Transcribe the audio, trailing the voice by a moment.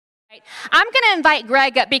I'm going to invite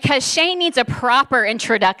Greg up because Shane needs a proper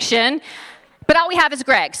introduction, but all we have is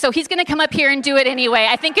Greg. So he's going to come up here and do it anyway.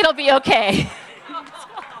 I think it'll be okay.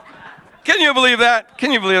 Can you believe that?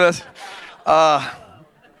 Can you believe this? I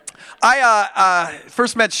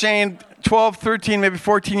first met Shane 12, 13, maybe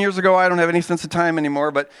 14 years ago. I don't have any sense of time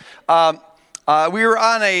anymore, but we were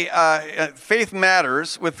on a Faith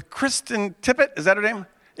Matters with Kristen Tippett. Is that her name?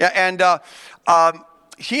 Yeah, and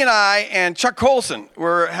he and I and Chuck Colson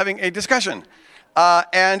were having a discussion,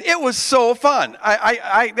 and it was so fun.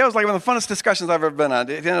 That was like one of the funnest discussions I've ever been on.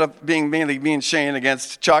 It ended up being mainly me and Shane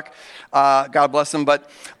against Chuck. God bless him, but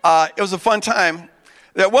it was a fun time.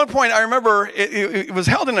 At one point, I remember it was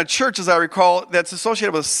held in a church, as I recall, that's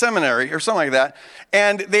associated with a seminary or something like that.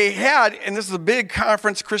 And they had, and this is a big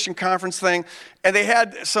conference, Christian conference thing, and they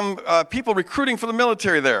had some people recruiting for the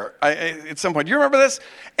military there at some point. Do you remember this?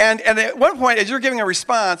 And at one point, as you're giving a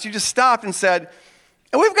response, you just stopped and said,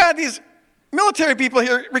 and we've got these military people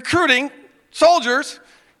here recruiting soldiers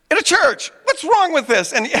in a church. What's wrong with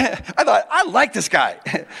this? And I thought, I like this guy.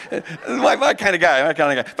 my kind of guy.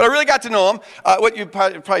 But I really got to know him. What you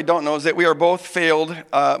probably don't know is that we are both failed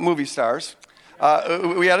movie stars.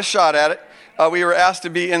 We had a shot at it. We were asked to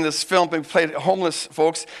be in this film. We played homeless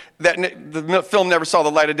folks. The film never saw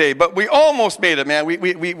the light of day. But we almost made it, man.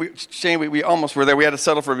 Shane, we almost were there. We had to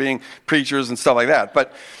settle for being preachers and stuff like that.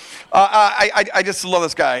 But I just love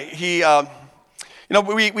this guy. He...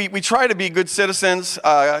 we try to be good citizens.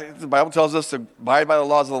 The Bible tells us to abide by the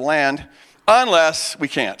laws of the land, unless we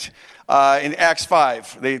can't. In Acts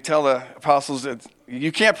 5, they tell the apostles that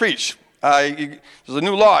you can't preach. There's a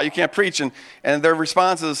new law, you can't preach. And their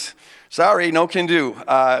response is, sorry, no can do.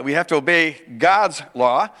 We have to obey God's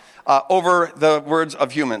law over the words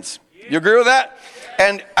of humans. You agree with that?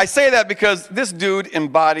 And I say that because this dude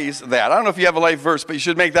embodies that. I don't know if you have a life verse, but you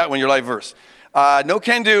should make that one your life verse. No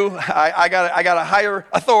can do. I got a higher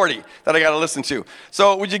authority that I got to listen to.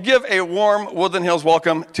 So would you give a warm Woodland Hills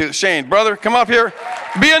welcome to Shane. Brother, come up here.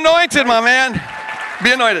 Be anointed, my man.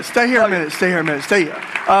 Be anointed. Stay here a minute. Stay here.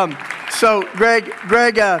 So Greg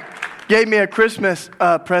gave me a Christmas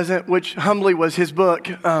present, which humbly was his book.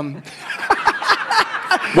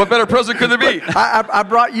 What better present could there be? I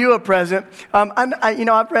brought you a present.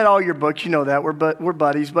 I've read all your books. You know that we're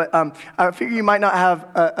buddies. But I figure you might not have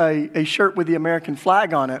a shirt with the American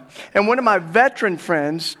flag on it. And one of my veteran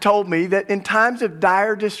friends told me that in times of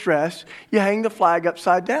dire distress, you hang the flag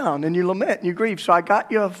upside down and you lament and you grieve. So I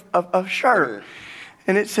got you a shirt.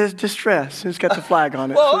 And it says distress. It's got the flag on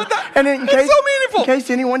it. Well, so that's so meaningful. In case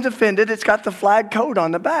anyone's offended, it's got the flag code on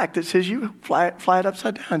the back that says you fly it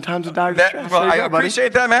upside down in times of dire distress. Well, I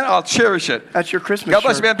appreciate that, man. I'll cherish it. That's your Christmas God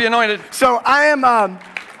bless shirt. you, man. Be anointed. So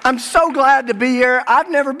I'm so glad to be here. I've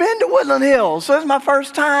never been to Woodland Hills, so this is my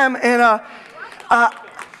first time, and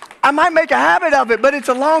I might make a habit of it, but it's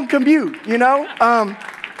a long commute, you know.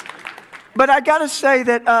 But I got to say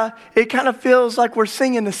that it kind of feels like we're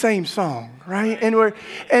singing the same song, right?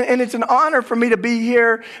 And it's an honor for me to be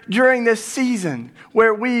here during this season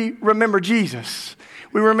where we remember Jesus.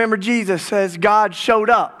 We remember Jesus as God showed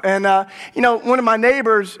up. And, one of my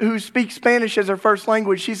neighbors who speaks Spanish as her first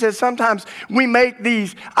language, she says sometimes we make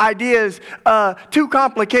these ideas too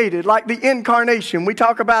complicated, like the incarnation. We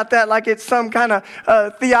talk about that like it's some kind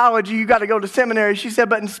of theology. You got to go to seminary. She said,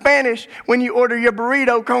 but in Spanish, when you order your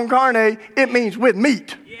burrito con carne, it means with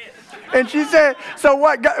meat. And she said, so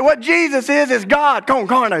what Jesus is God con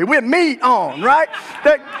carne, with meat on, right?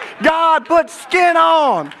 That God puts skin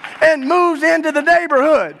on and moves into the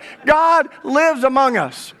neighborhood. God lives among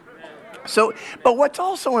us. So, but what's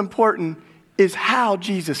also important is how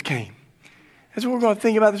Jesus came. That's what we're going to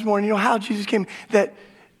think about this morning. You know, how Jesus came. That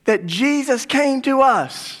Jesus came to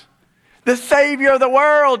us. The Savior of the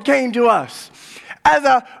world came to us as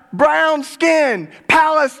a brown-skinned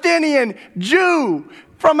Palestinian Jew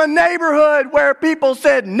from a neighborhood where people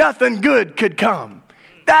said nothing good could come.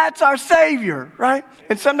 That's our Savior, right?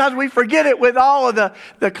 And sometimes we forget it with all of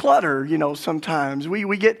the clutter, sometimes.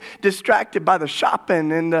 We get distracted by the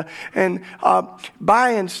shopping and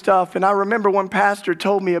buying stuff. And I remember one pastor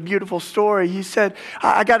told me a beautiful story. He said,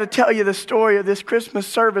 I got to tell you the story of this Christmas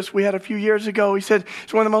service we had a few years ago. He said,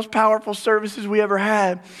 it's one of the most powerful services we ever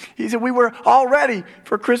had. He said, we were all ready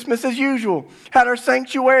for Christmas as usual. Had our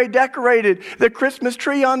sanctuary decorated, the Christmas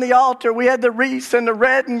tree on the altar. We had the wreaths and the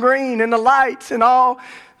red and green and the lights and all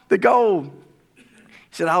the gold.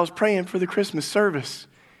 He said, I was praying for the Christmas service.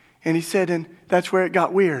 And he said, and that's where it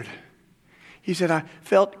got weird. He said, I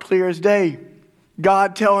felt clear as day,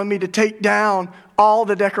 God telling me to take down all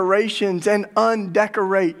the decorations and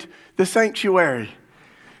undecorate the sanctuary.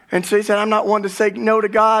 And so he said, I'm not one to say no to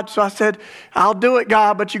God. So I said, I'll do it,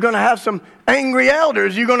 God, but you're going to have some angry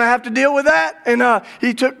elders. You're going to have to deal with that. And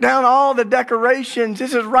he took down all the decorations.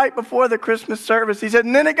 This is right before the Christmas service. He said,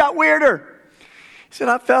 and then it got weirder. He said,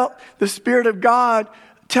 I felt the Spirit of God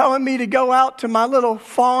telling me to go out to my little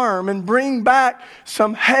farm and bring back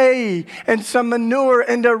some hay and some manure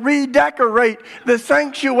and to redecorate the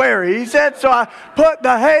sanctuary. He said, so I put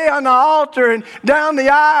the hay on the altar and down the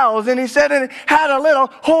aisles. And he said, and it had a little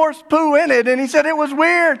horse poo in it. And he said, it was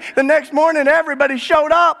weird. The next morning, everybody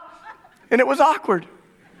showed up and it was awkward.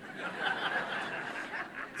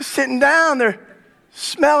 Sitting down there,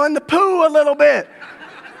 smelling the poo a little bit.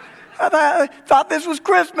 I thought this was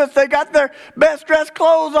Christmas. They got their best dressed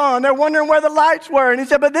clothes on. They're wondering where the lights were. And he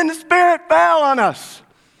said, but then the Spirit fell on us.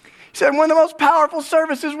 He said, one of the most powerful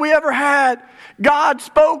services we ever had, God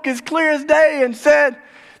spoke as clear as day and said,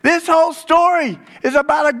 this whole story is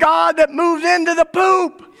about a God that moves into the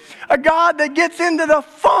poop. A God that gets into the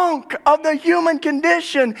funk of the human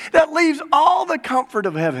condition, that leaves all the comfort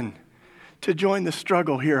of heaven to join the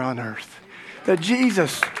struggle here on earth. That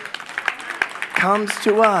Jesus comes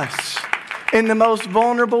to us in the most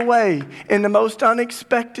vulnerable way, in the most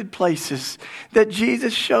unexpected places, that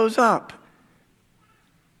Jesus shows up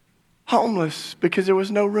homeless because there was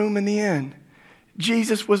no room in the inn.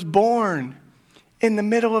 Jesus was born in the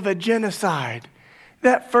middle of a genocide.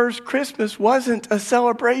 That first Christmas wasn't a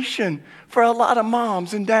celebration for a lot of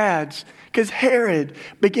moms and dads because Herod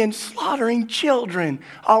began slaughtering children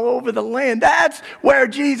all over the land. That's where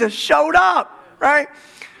Jesus showed up, right?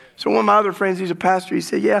 So one of my other friends, he's a pastor, he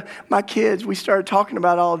said, yeah, my kids, we started talking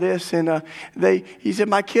about all this, and he said,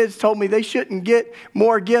 my kids told me they shouldn't get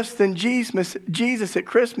more gifts than Jesus at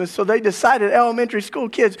Christmas, so they decided, elementary school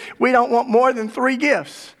kids, we don't want more than 3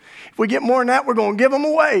 gifts. If we get more than that, we're going to give them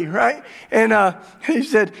away, right? And he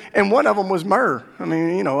said, and one of them was myrrh. I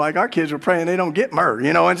mean, like our kids were praying they don't get myrrh,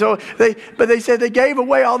 and so they said they gave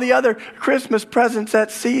away all the other Christmas presents that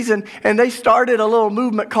season, and they started a little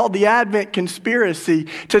movement called the Advent Conspiracy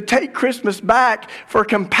to take Christmas back for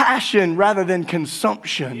compassion rather than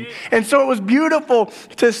consumption. And so it was beautiful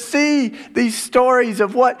to see these stories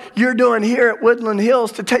of what you're doing here at Woodland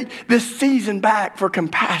Hills to take this season back for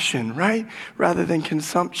compassion, right? Rather than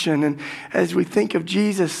consumption. And as we think of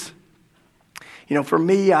Jesus, for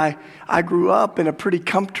me, I grew up in a pretty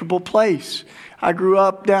comfortable place. I grew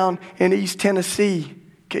up down in East Tennessee,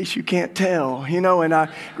 in case you can't tell, and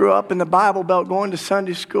I grew up in the Bible Belt going to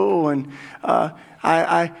Sunday school. And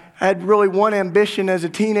I had really one ambition as a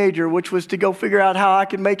teenager, which was to go figure out how I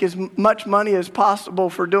could make as much money as possible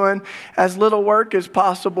for doing as little work as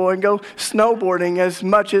possible and go snowboarding as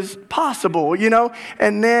much as possible,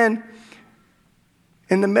 And then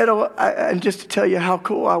in the middle, and just to tell you how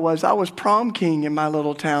cool I was prom king in my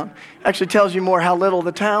little town. Actually tells you more how little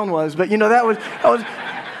the town was. But,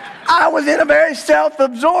 I was in a very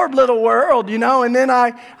self-absorbed little world, And then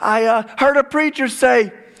I heard a preacher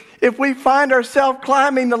say, if we find ourselves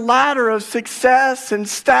climbing the ladder of success and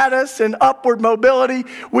status and upward mobility,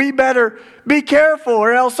 we better be careful,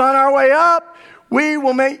 or else on our way up, we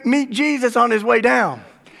will meet Jesus on his way down.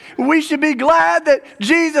 We should be glad that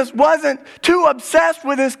Jesus wasn't too obsessed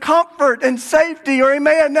with his comfort and safety, or he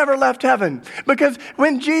may have never left heaven. Because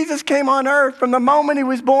when Jesus came on earth, from the moment he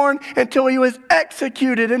was born until he was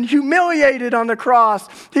executed and humiliated on the cross,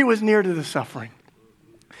 he was near to the suffering.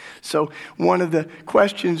 So one of the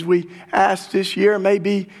questions we asked this year may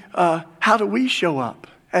be, how do we show up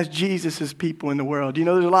as Jesus' people in the world?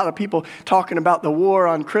 There's a lot of people talking about the war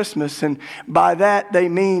on Christmas, and by that they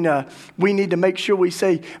mean we need to make sure we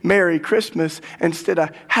say Merry Christmas instead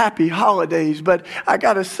of Happy Holidays. But I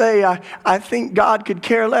got to say, I think God could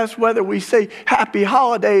care less whether we say Happy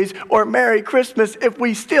Holidays or Merry Christmas if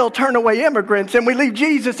we still turn away immigrants and we leave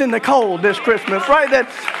Jesus in the cold this Christmas, right?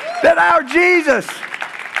 That our Jesus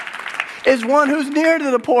is one who's near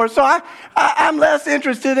to the poor. So I'm less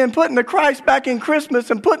interested in putting the Christ back in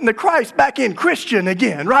Christmas and putting the Christ back in Christian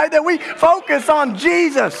again, right? That we focus on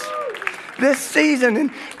Jesus this season.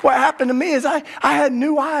 And what happened to me is I had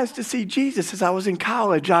new eyes to see Jesus as I was in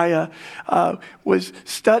college. I was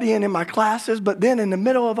studying in my classes, but then in the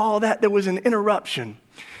middle of all that, there was an interruption.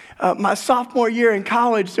 My sophomore year in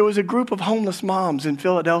college, there was a group of homeless moms in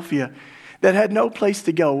Philadelphia that had no place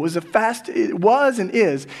to go. It was and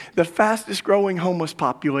is the fastest growing homeless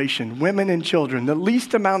population, women and children, the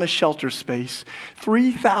least amount of shelter space.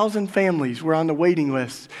 3,000 families were on the waiting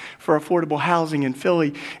list for affordable housing in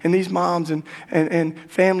Philly. And these moms and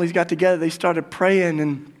families got together, they started praying,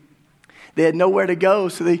 and They had nowhere to go,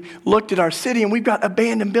 so they looked at our city, and we've got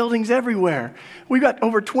abandoned buildings everywhere. We've got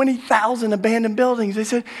over 20,000 abandoned buildings. They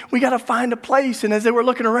said, we got to find a place. And as they were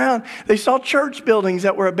looking around, they saw church buildings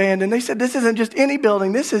that were abandoned. They said, this isn't just any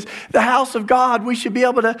building. This is the house of God. We should be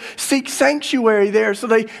able to seek sanctuary there. So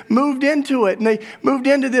they moved into it, and they moved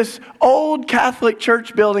into this old Catholic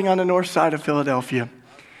church building on the north side of Philadelphia.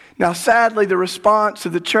 Now, sadly, the response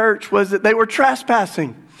of the church was that they were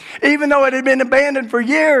trespassing. Even though it had been abandoned for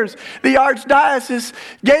years, the archdiocese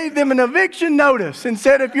gave them an eviction notice and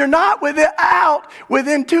said, if you're not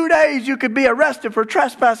within 2 days, you could be arrested for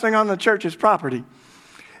trespassing on the church's property.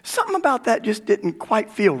 Something about that just didn't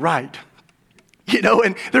quite feel right. You know,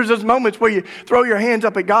 and there's those moments where you throw your hands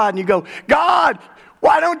up at God and you go, God,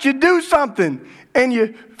 why don't you do something? And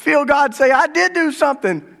you feel God say, I did do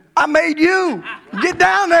something. I made you. Get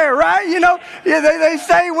down there, right? You know, they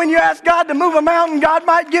say when you ask God to move a mountain, God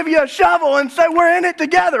might give you a shovel and say, we're in it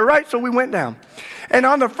together, right? So we went down. And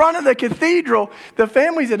on the front of the cathedral, the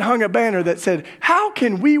families had hung a banner that said, how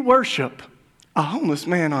can we worship a homeless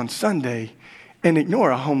man on Sunday and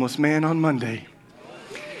ignore a homeless man on Monday?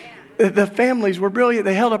 The families were brilliant.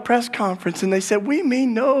 They held a press conference and they said, we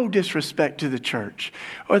mean no disrespect to the church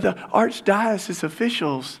or the archdiocese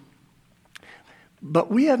officials,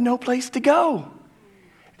 but we have no place to go.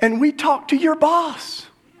 And we talked to your boss,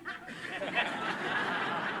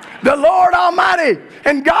 the Lord Almighty.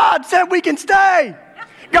 And God said we can stay.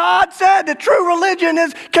 God said that true religion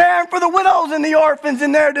is caring for the widows and the orphans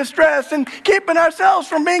in their distress and keeping ourselves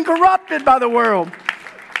from being corrupted by the world.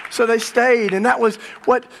 So they stayed, and that was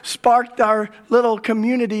what sparked our little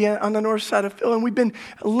community on the north side of Philly. And we've been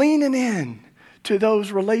leaning in to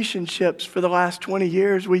those relationships for the last 20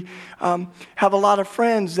 years. We have a lot of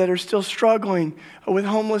friends that are still struggling with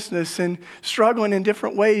homelessness and struggling in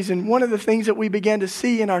different ways. And one of the things that we began to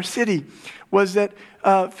see in our city was that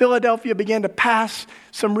Philadelphia began to pass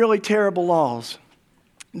some really terrible laws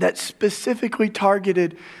that specifically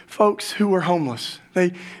targeted folks who were homeless.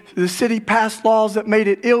 The city passed laws that made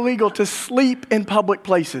it illegal to sleep in public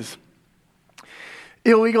places,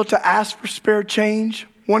 illegal to ask for spare change.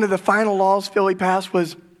 One of the final laws Philly passed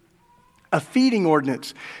was a feeding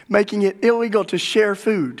ordinance, making it illegal to share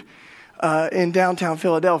food in downtown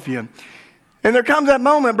Philadelphia. And there comes that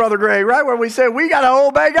moment, Brother Gray, right, where we say, we got to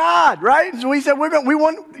obey God, right? So we said, we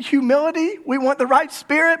want humility, we want the right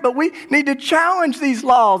spirit, but we need to challenge these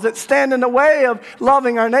laws that stand in the way of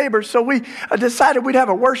loving our neighbors. So we decided we'd have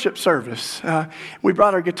a worship service. We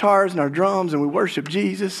brought our guitars and our drums, and we worshiped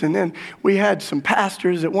Jesus. And then we had some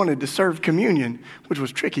pastors that wanted to serve communion, which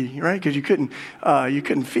was tricky, right? Because you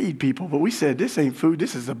couldn't feed people. But we said, this ain't food,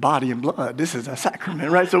 this is the body and blood. This is a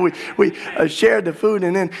sacrament, right? So we shared the food,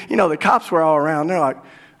 and then, the cops were all around. They're like,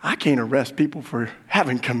 I can't arrest people for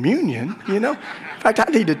having communion, In fact,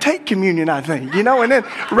 I need to take communion, I think, And then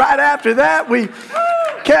right after that, we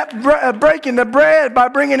kept breaking the bread by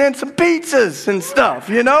bringing in some pizzas and stuff,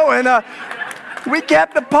 And we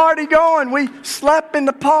kept the party going. We slept in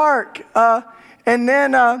the park. And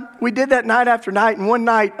then we did that night after night. And one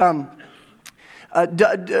night,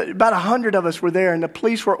 about 100 of us were there, and the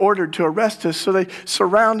police were ordered to arrest us. So they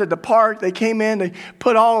surrounded the park. They came in. They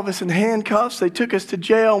put all of us in handcuffs. They took us to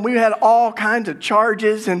jail. And we had all kinds of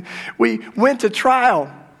charges. And we went to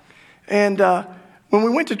trial. And when we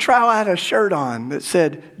went to trial, I had a shirt on that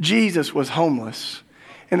said, Jesus was homeless.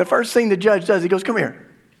 And the first thing the judge does, he goes, come here.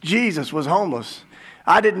 Jesus was homeless.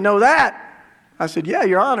 I didn't know that. I said, yeah,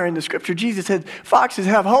 Your Honor, in the scripture, Jesus said, foxes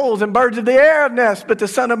have holes and birds of the air have nests, but the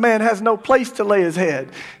Son of Man has no place to lay his head.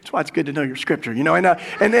 That's why it's good to know your scripture,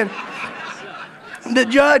 And then the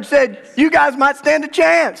judge said, you guys might stand a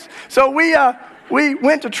chance. So we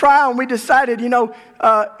went to trial, and we decided,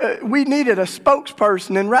 we needed a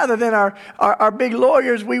spokesperson. And rather than our big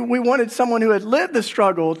lawyers, we wanted someone who had lived the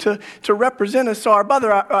struggle to represent us. So our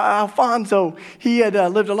brother, Alfonso, he had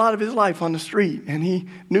lived a lot of his life on the street, and he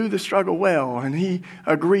knew the struggle well, and he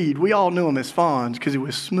agreed. We all knew him as Fonz because he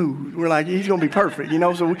was smooth. We're like, he's going to be perfect,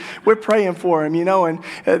 So we're praying for him, And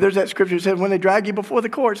there's that scripture that says, when they drag you before the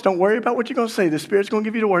courts, don't worry about what you're going to say. The Spirit's going to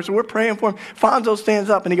give you the word. So we're praying for him. Fonzo stands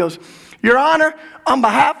up, and he goes, Your Honor, on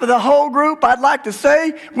behalf of the whole group, I'd like to say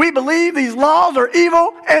we believe these laws are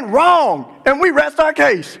evil and wrong, and we rest our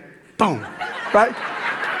case. Boom. Right?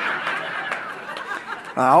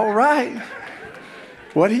 All right.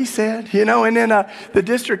 What he said, And then the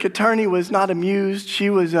district attorney was not amused. She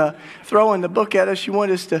was throwing the book at us. She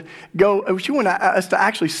wanted us to go. She wanted us to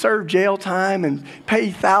actually serve jail time and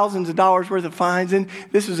pay thousands of dollars worth of fines. And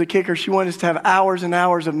this was a kicker. She wanted us to have hours and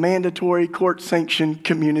hours of mandatory court-sanctioned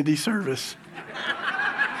community service.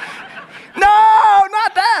 No,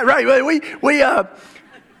 not that. Right?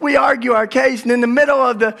 we argue our case, and in the middle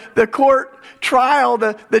of the court trial,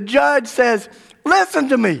 the judge says, listen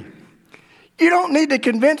to me. You don't need to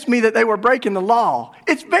convince me that they were breaking the law.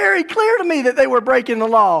 It's very clear to me that they were breaking the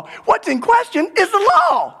law. What's in question is the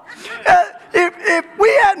law. If we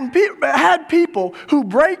hadn't had people who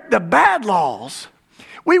break the bad laws,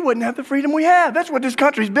 we wouldn't have the freedom we have. That's what this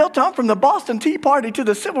country's built on, from the Boston Tea Party to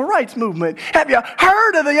the Civil Rights Movement. Have you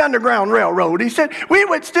heard of the Underground Railroad? He said, we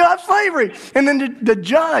would still have slavery. And then the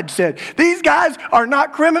judge said, these guys are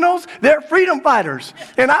not criminals, they're freedom fighters.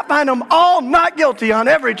 And I find them all not guilty on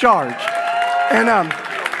every charge. And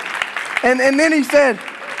then he said,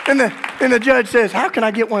 and the judge says, how can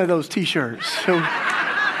I get one of those T-shirts? So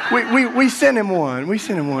we sent him one. We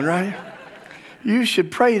sent him one, right? You should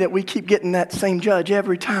pray that we keep getting that same judge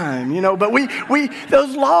every time, you know. But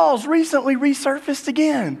those laws recently resurfaced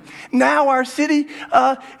again. Now our city,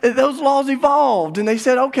 those laws evolved, and they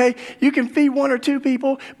said, okay, you can feed 1 or 2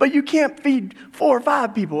 people, but you can't feed 4 or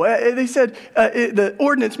 5 people. They said the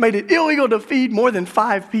ordinance made it illegal to feed more than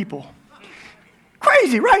 5 people.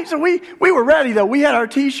 Crazy, right? So we were ready, though. We had our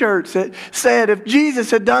T-shirts that said if Jesus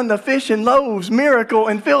had done the fish and loaves miracle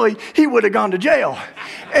in Philly, he would have gone to jail.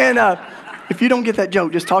 And if you don't get that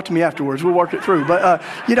joke, just talk to me afterwards. We'll work it through. But,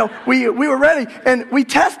 we were ready, and we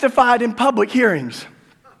testified in public hearings.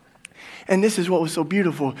 And this is what was so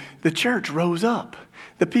beautiful. The church rose up.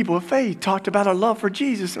 The people of faith talked about our love for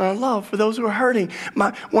Jesus and our love for those who are hurting.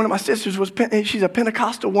 One of my sisters she's a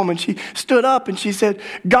Pentecostal woman. She stood up and she said,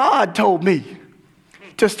 God told me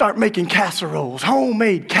to start making casseroles,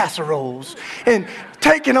 homemade casseroles, and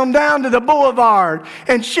taking them down to the boulevard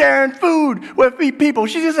and sharing food with people.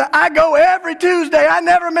 She just said, I go every Tuesday. I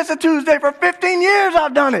never miss a Tuesday. For 15 years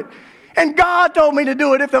I've done it. And God told me to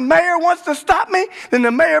do it. If the mayor wants to stop me, then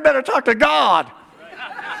the mayor better talk to God.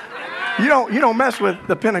 You don't mess with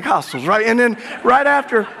the Pentecostals, right? And then right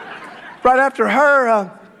after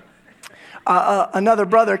her, another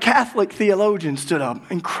brother, Catholic theologian, stood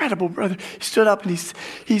up. Incredible brother. He stood up and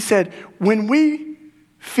he said, when we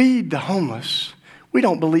feed the homeless, we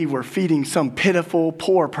don't believe we're feeding some pitiful,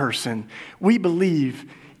 poor person. We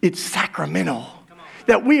believe it's sacramental,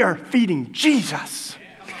 that we are feeding Jesus.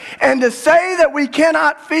 And to say that we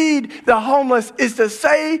cannot feed the homeless is to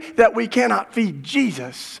say that we cannot feed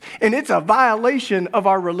Jesus. And it's a violation of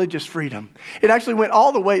our religious freedom. It actually went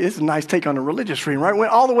all the way, this is a nice take on the religious freedom, right? It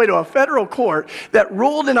went all the way to a federal court that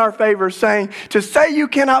ruled in our favor, saying to say you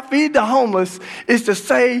cannot feed the homeless is to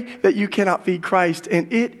say that you cannot feed Christ.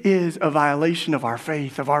 And it is a violation of our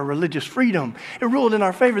faith, of our religious freedom. It ruled in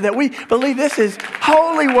our favor that we believe this is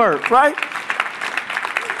holy work, right?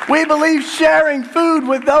 We believe sharing food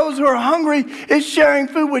with those who are hungry is sharing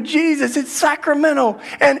food with Jesus. It's sacramental.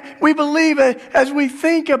 And we believe as we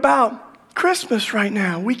think about Christmas right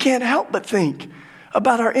now, we can't help but think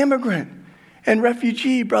about our immigrant and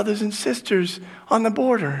refugee brothers and sisters on the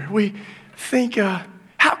border. We think,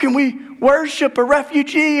 how can we worship a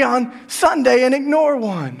refugee on Sunday and ignore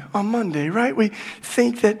one on Monday, right? We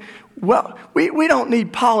think that, well, we don't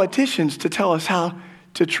need politicians to tell us how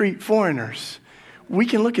to treat foreigners. We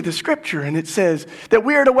can look at the scripture and it says that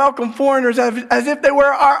we are to welcome foreigners as if they were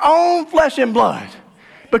our own flesh and blood.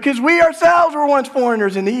 Because we ourselves were once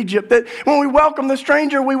foreigners in Egypt. That when we welcome the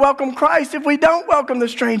stranger, we welcome Christ. If we don't welcome the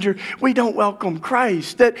stranger, we don't welcome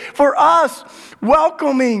Christ. That for us,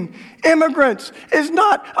 welcoming immigrants is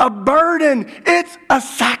not a burden. It's a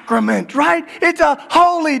sacrament, right? It's a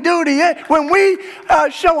holy duty. When we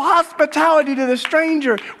show hospitality to the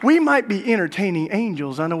stranger, we might be entertaining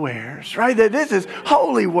angels unawares, right? That this is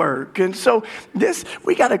holy work. And so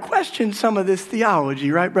we got to question some of this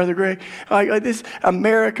theology, right, Brother Greg? This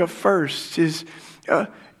America first is a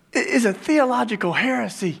theological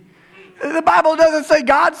heresy. The Bible doesn't say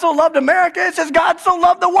God so loved America. It says God so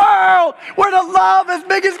loved the world. We're to love as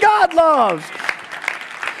big as God loves.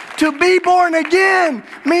 To be born again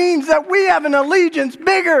means that we have an allegiance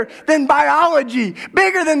bigger than biology,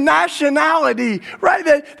 bigger than nationality, right?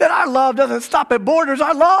 That our love doesn't stop at borders.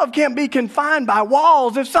 Our love can't be confined by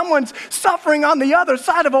walls. If someone's suffering on the other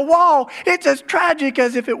side of a wall, it's as tragic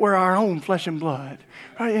as if it were our own flesh and blood.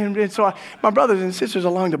 Right? And so my brothers and sisters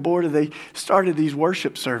along the border, they started these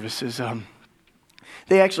worship services.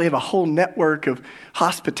 They actually have a whole network of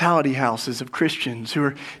hospitality houses of Christians who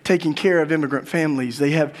are taking care of immigrant families.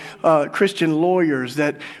 They have Christian lawyers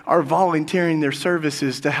that are volunteering their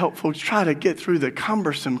services to help folks try to get through the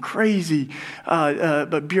cumbersome, crazy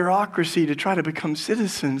but bureaucracy to try to become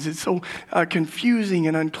citizens. It's so confusing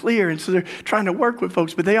and unclear. And so they're trying to work with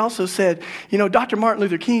folks. But they also said, Dr. Martin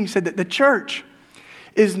Luther King said that the church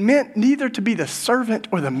is meant neither to be the servant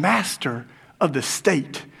or the master of the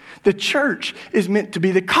state. The church is meant to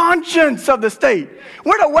be the conscience of the state.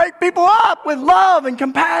 We're to wake people up with love and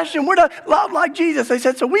compassion. We're to love like Jesus. They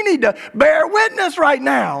said, so we need to bear witness right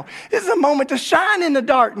now. This is a moment to shine in the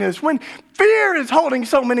darkness when fear is holding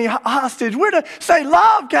so many hostage. We're to say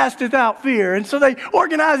love casteth out fear. And so they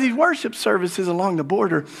organize these worship services along the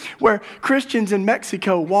border where Christians in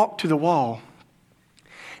Mexico walk to the wall.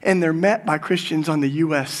 And they're met by Christians on the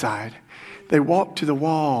U.S. side. They walk to the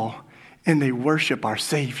wall and they worship our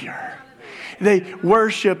Savior. They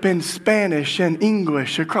worship in Spanish and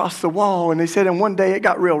English across the wall. And they said, and one day it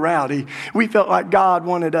got real rowdy. We felt like God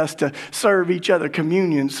wanted us to serve each other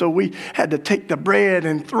communion. So we had to take the bread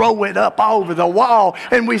and throw it up over the wall.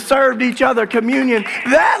 And we served each other communion.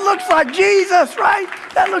 That looks like Jesus, right?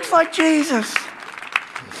 That looks like Jesus.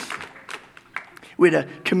 We had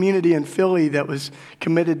a community in Philly that was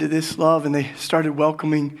committed to this love. And they started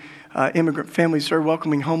welcoming immigrant families, started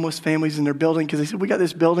welcoming homeless families in their building because they said, we got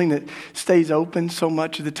this building that stays open so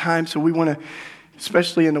much of the time, so we want to,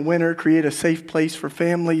 especially in the winter, create a safe place for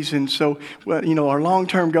families. And so, our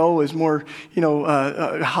long-term goal is more,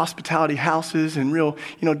 hospitality houses and real,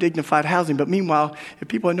 dignified housing. But meanwhile, if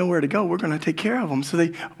people have nowhere to go, we're going to take care of them. So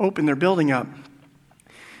they opened their building up.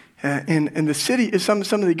 And the city, some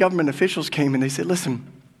of the government officials came and they said, listen,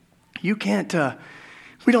 you can't,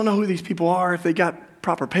 we don't know who these people are, if they got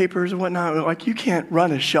proper papers and whatnot. Like, you can't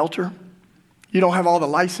run a shelter. You don't have all the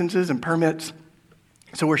licenses and permits.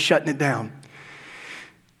 So we're shutting it down.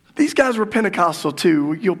 These guys were Pentecostal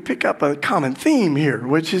too. You'll pick up a common theme here,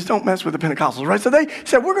 which is don't mess with the Pentecostals, right? So they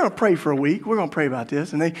said, we're going to pray for a week. We're going to pray about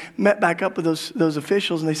this. And they met back up with those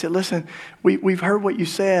officials and they said, listen, we've heard what you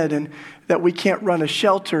said and that we can't run a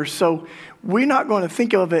shelter. So we're not going to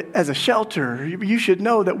think of it as a shelter. You should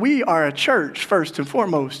know that we are a church first and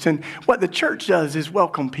foremost. And what the church does is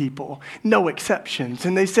welcome people, no exceptions.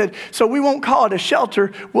 And they said, so we won't call it a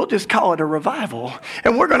shelter. We'll just call it a revival.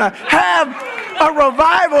 And we're going to have a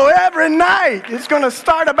revival every night. It's going to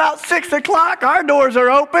start about 6 o'clock. Our doors are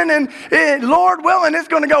open. And Lord willing, it's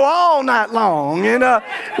going to go all night long. And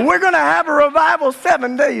we're going to have a revival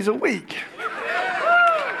 7 days a week.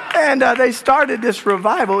 And they started this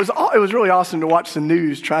revival. It was really awesome to watch the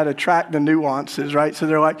news try to track the nuances, right? So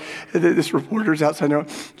they're like, this reporter's outside. They're like,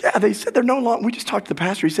 yeah, they said they're no longer, we just talked to the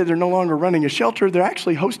pastor. He said they're no longer running a shelter. They're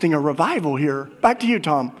actually hosting a revival here. Back to you,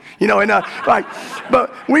 Tom.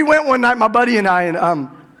 But we went one night, my buddy and I, and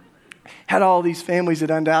had all these families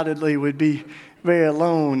that undoubtedly would be very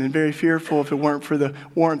alone and very fearful if it weren't for the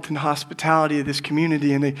warmth and hospitality of this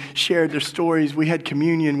community. And they shared their stories. We had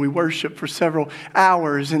communion. We worshiped for several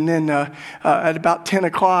hours. And then at about 10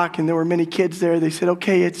 o'clock, and there were many kids there, they said,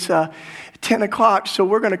 okay, it's 10 o'clock, so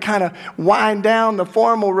we're going to kind of wind down the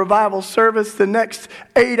formal revival service. The next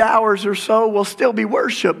 8 hours or so will still be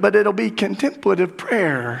worship, but it'll be contemplative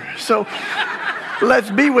prayer. So let's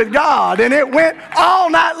be with God. And it went all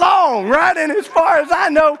night long, right? And as far as I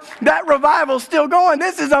know, that revival's still going.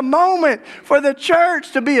 This is a moment for the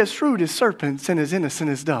church to be as shrewd as serpents and as innocent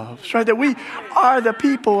as doves, right? That we are the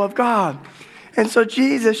people of God. And so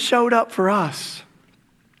Jesus showed up for us.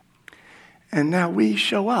 And now we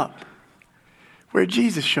show up where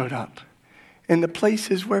Jesus showed up, in the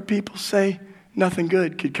places where people say nothing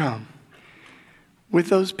good could come. With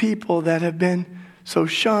those people that have been so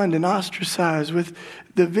shunned and ostracized, with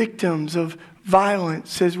the victims of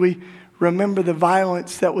violence, as we remember the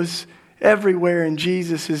violence that was everywhere in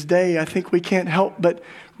Jesus' day. I think we can't help but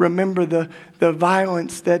remember the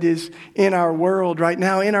violence that is in our world right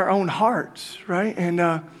now, in our own hearts, right?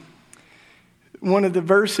 And one of the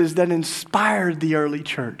verses that inspired the early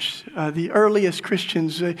church, the earliest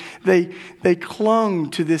Christians, they clung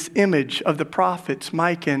to this image of the prophets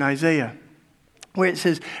Micah and Isaiah, where it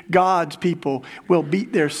says, God's people will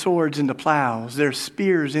beat their swords into plows, their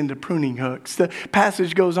spears into pruning hooks. The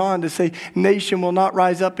passage goes on to say, nation will not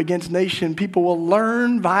rise up against nation. People will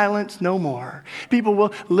learn violence no more. People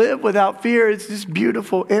will live without fear. It's this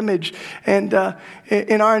beautiful image. And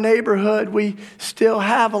in our neighborhood, we still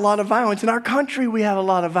have a lot of violence. In our country, we have a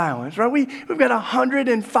lot of violence, right? We've got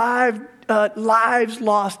 105 lives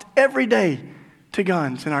lost every day to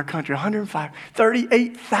guns in our country. 105,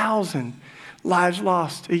 38,000 lives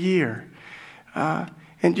lost a year.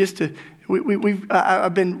 And just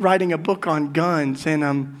I've been writing a book on guns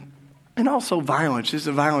and also violence. This is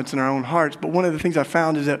the violence in our own hearts. But one of the things I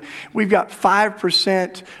found is that we've got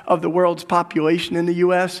 5% of the world's population in the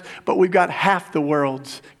U.S., but we've got half the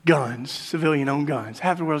world's guns, civilian-owned guns.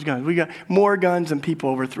 Half the world's guns. We've got more guns than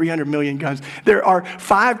people, over 300 million guns. There are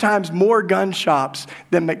 5 times more gun shops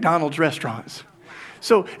than McDonald's restaurants.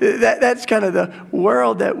 So that's kind of the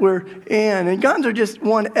world that we're in. And guns are just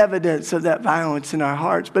one evidence of that violence in our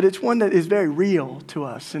hearts, but it's one that is very real to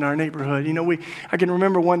us in our neighborhood. You know, I can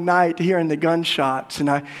remember one night hearing the gunshots, and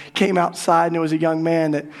I came outside, and there was a young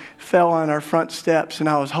man that fell on our front steps, and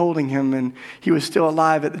I was holding him, and he was still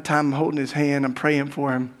alive at the time. I'm holding his hand. I'm praying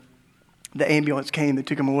for him. The ambulance came. They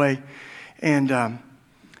took him away. And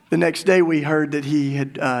the next day we heard that he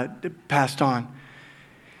had passed on.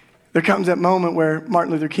 There comes that moment where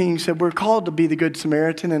Martin Luther King said, we're called to be the Good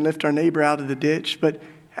Samaritan and lift our neighbor out of the ditch. But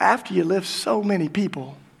after you lift so many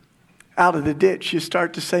people out of the ditch, you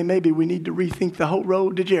start to say, maybe we need to rethink the whole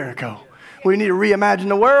road to Jericho. We need to reimagine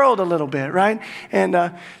the world a little bit, right?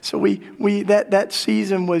 And so that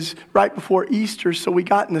season was right before Easter, so we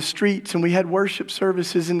got in the streets and we had worship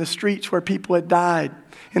services in the streets where people had died,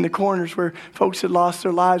 in the corners where folks had lost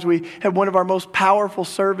their lives. We had one of our most powerful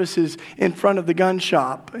services in front of the gun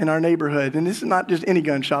shop in our neighborhood. And this is not just any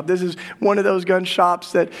gun shop. This is one of those gun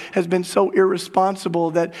shops that has been so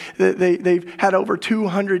irresponsible that they've had over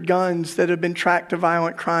 200 guns that have been tracked to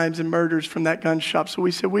violent crimes and murders from that gun shop. So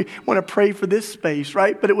we said, we want to pray for this space,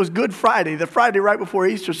 right? But it was Good Friday, the Friday right before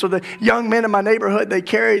Easter. So the young men in my neighborhood, they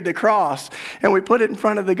carried the cross and we put it in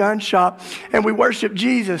front of the gun shop and we worshiped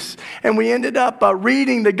Jesus. And we ended up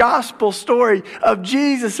reading the gospel story of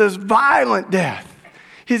Jesus' violent death,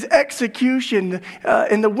 his execution,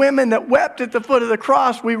 and the women that wept at the foot of the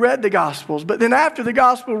cross. We read the gospels. But then after the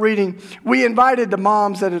gospel reading, we invited the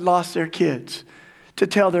moms that had lost their kids to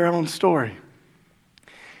tell their own story.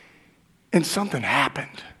 And something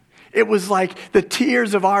happened. It was like the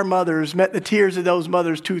tears of our mothers met the tears of those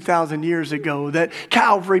mothers 2,000 years ago, that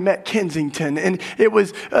Calvary met Kensington. And it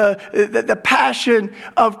was the passion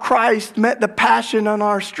of Christ met the passion on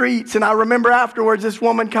our streets. And I remember afterwards this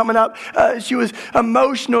woman coming up. She was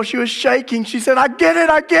emotional. She was shaking. She said, I get it.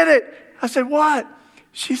 I get it. I said, what?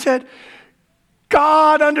 She said,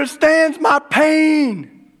 God understands my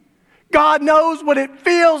pain. God knows what it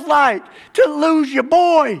feels like to lose your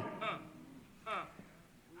boy.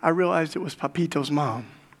 I realized it was Papito's mom.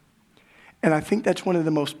 And I think that's one of the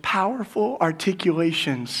most powerful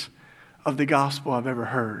articulations of the gospel I've ever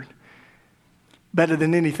heard. Better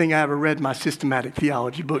than anything I ever read in my systematic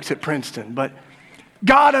theology books at Princeton. But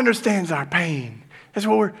God understands our pain. That's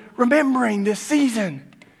what we're remembering this season.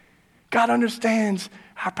 God understands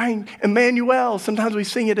our pain. Emmanuel, sometimes we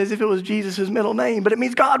sing it as if it was Jesus' middle name, but it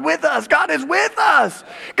means God with us. God is with us.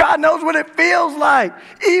 God knows what it feels like.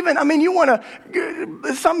 Even, you want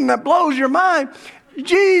to, something that blows your mind.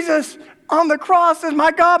 Jesus on the cross says,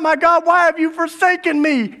 my God, why have you forsaken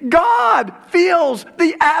me? God feels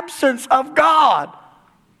the absence of God.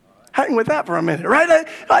 Hang with that for a minute, right?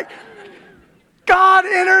 Like, God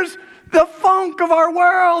enters the funk of our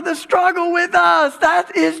world, the struggle with us.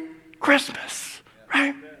 That is Christmas.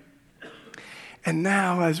 Right? And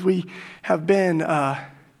now as we have been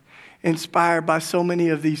inspired by so many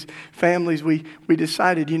of these families, we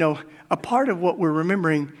decided, a part of what we're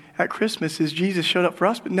remembering at Christmas is Jesus showed up for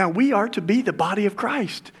us, but now we are to be the body of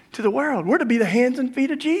Christ to the world. We're to be the hands and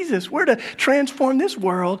feet of Jesus. We're to transform this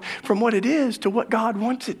world from what it is to what God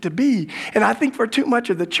wants it to be. And I think for too much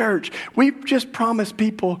of the church, we've just promised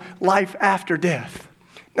people life after death.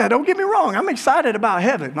 Now, don't get me wrong. I'm excited about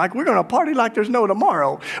heaven. Like, we're going to party like there's no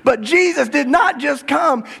tomorrow. But Jesus did not just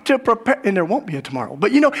come to prepare, and there won't be a tomorrow.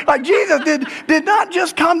 But, Jesus did not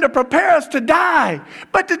just come to prepare us to die,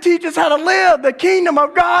 but to teach us how to live. The kingdom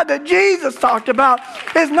of God that Jesus talked about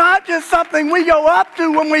is not just something we go up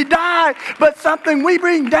to when we die, but something we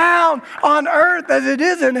bring down on earth as it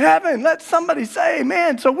is in heaven. Let somebody say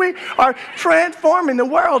amen. So we are transforming the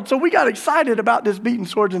world. So we got excited about this beating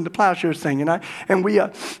swords into plowshares thing. And we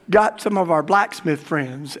got some of our blacksmith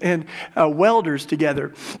friends and welders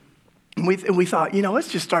together. And we thought, let's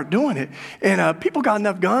just start doing it. And people got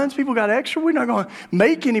enough guns. People got extra. We're not going to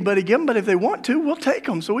make anybody give them, but if they want to, we'll take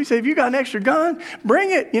them. So we say, if you got an extra gun,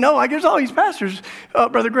 bring it. Like there's all these pastors,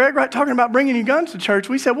 Brother Greg, right, talking about bringing your guns to church.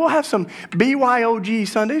 We said, we'll have some BYOG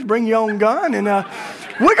Sundays. Bring your own gun. And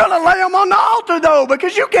we're going to lay them on the altar, though,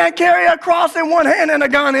 because you can't carry a cross in one hand and a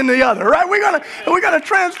gun in the other, right? We're going to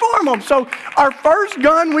transform them. So our first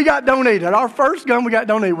gun we got donated.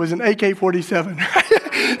 Was an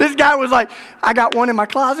AK-47. This guy was like, I got one in my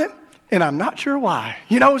closet, and I'm not sure why.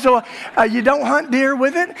 So you don't hunt deer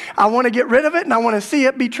with it. I want to get rid of it, and I want to see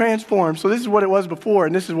it be transformed. So this is what it was before,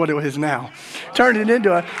 and this is what it is now. Turned it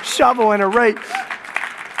into a shovel and a rake.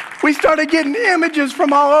 We started getting images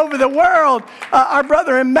from all over the world. Our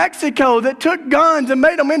brother in Mexico that took guns and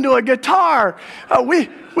made them into a guitar.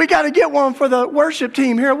 We got to get one for the worship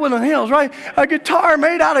team here at Woodland Hills, right? A guitar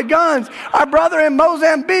made out of guns. Our brother in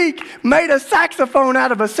Mozambique made a saxophone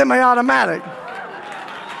out of a semi-automatic.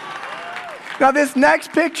 Now, this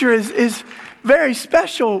next picture is very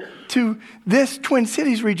special to this Twin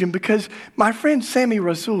Cities region because my friend Sami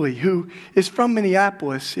Rassouli, who is from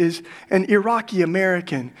Minneapolis, is an Iraqi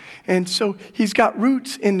American. And so he's got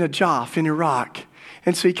roots in Najaf in Iraq.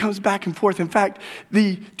 And so he comes back and forth. In fact,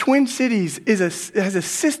 the Twin Cities has a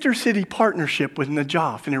sister city partnership with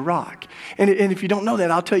Najaf in Iraq. And if you don't know that,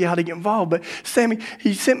 I'll tell you how to get involved. But Sammy,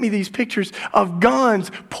 he sent me these pictures of guns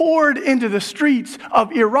poured into the streets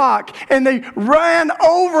of Iraq. And they ran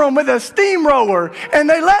over them with a steamroller. And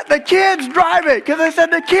they let the kids drive it because they said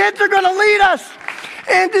the kids are going to lead us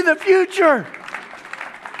into the future.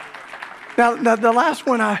 Now, the last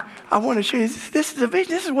one I want to show you, this is a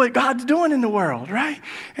vision. This is what God's doing in the world, right?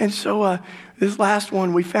 And so this last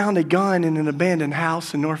one, we found a gun in an abandoned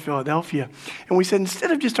house in North Philadelphia. And we said,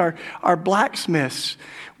 instead of just our blacksmiths,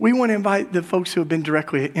 we want to invite the folks who have been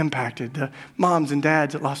directly impacted, the moms and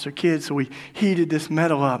dads that lost their kids. So we heated this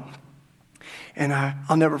metal up. And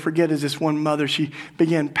I'll never forget as this one mother, she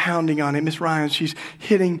began pounding on it. Miss Ryan, she's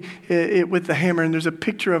hitting it with the hammer. And there's a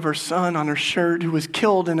picture of her son on her shirt who was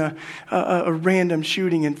killed in a random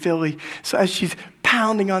shooting in Philly. So as she's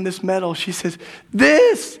pounding on this metal, she says,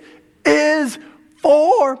 "This is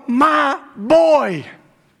for my boy."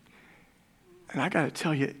 And I got to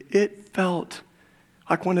tell you, it felt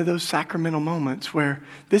like one of those sacramental moments where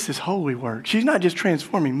this is holy work. She's not just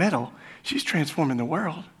transforming metal, she's transforming the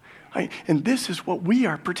world. Right? And this is what we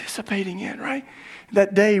are participating in, right?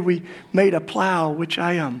 That day we made a plow, which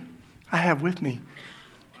I have with me.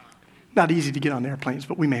 Not easy to get on airplanes,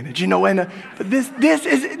 but we managed, you know. And but this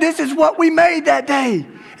is what we made that day,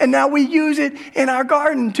 and now we use it in our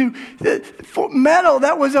garden for metal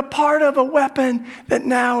that was a part of a weapon that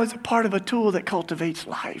now is a part of a tool that cultivates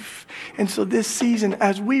life. And so this season,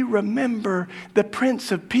 as we remember the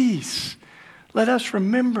Prince of Peace, let us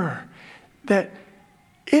remember that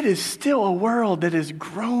it is still a world that is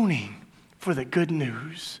groaning for the good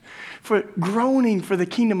news, for groaning for the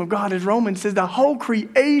kingdom of God. As Romans says, the whole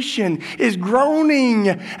creation is groaning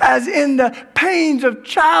as in the pains of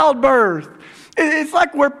childbirth. It's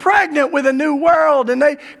like we're pregnant with a new world, and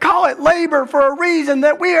they call it labor for a reason,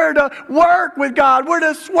 that we are to work with God. We're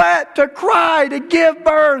to sweat, to cry, to give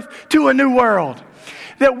birth to a new world.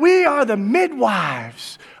 That we are the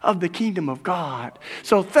midwives of the kingdom of God.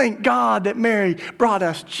 So thank God that Mary brought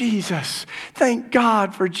us Jesus. Thank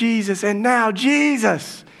God for Jesus. And now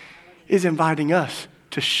Jesus is inviting us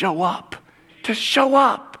to show up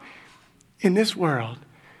in this world,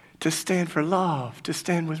 to stand for love, to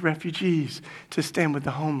stand with refugees, to stand with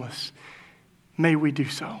the homeless. May we do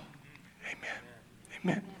so. Amen.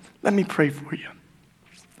 Amen. Let me pray for you.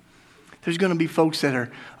 There's going to be folks that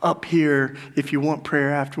are up here if you want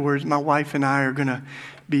prayer afterwards. My wife and I are going to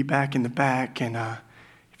be back in the back, and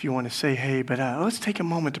if you want to say hey, but let's take a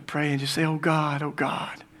moment to pray and just say, oh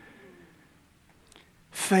God,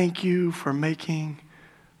 thank you for making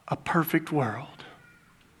a perfect world.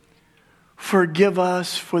 Forgive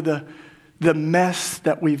us for the mess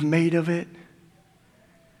that we've made of it.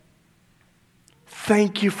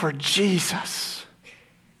 Thank you for Jesus.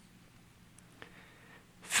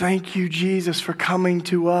 Thank you, Jesus, for coming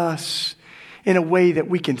to us in a way that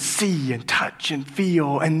we can see and touch and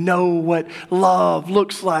feel and know what love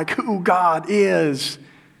looks like, who God is.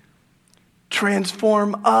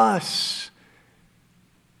 Transform us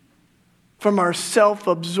from our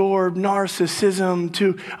self-absorbed narcissism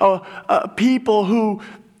to people who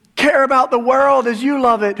care about the world as you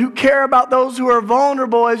love it, who care about those who are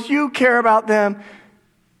vulnerable as you care about them.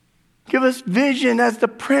 Give us vision as the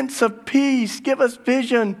Prince of Peace. Give us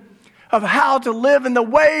vision of how to live in the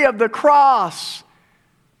way of the cross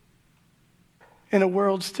in a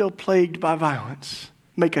world still plagued by violence.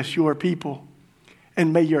 Make us your people,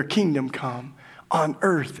 and may your kingdom come on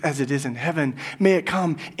earth as it is in heaven. May it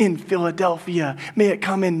come in Philadelphia. May it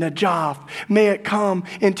come in Najaf. May it come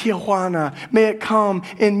in Tijuana. May it come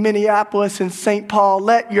in Minneapolis and St. Paul.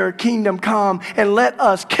 Let your kingdom come, and let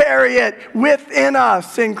us carry it within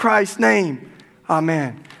us in Christ's name.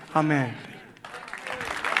 Amen. Amen.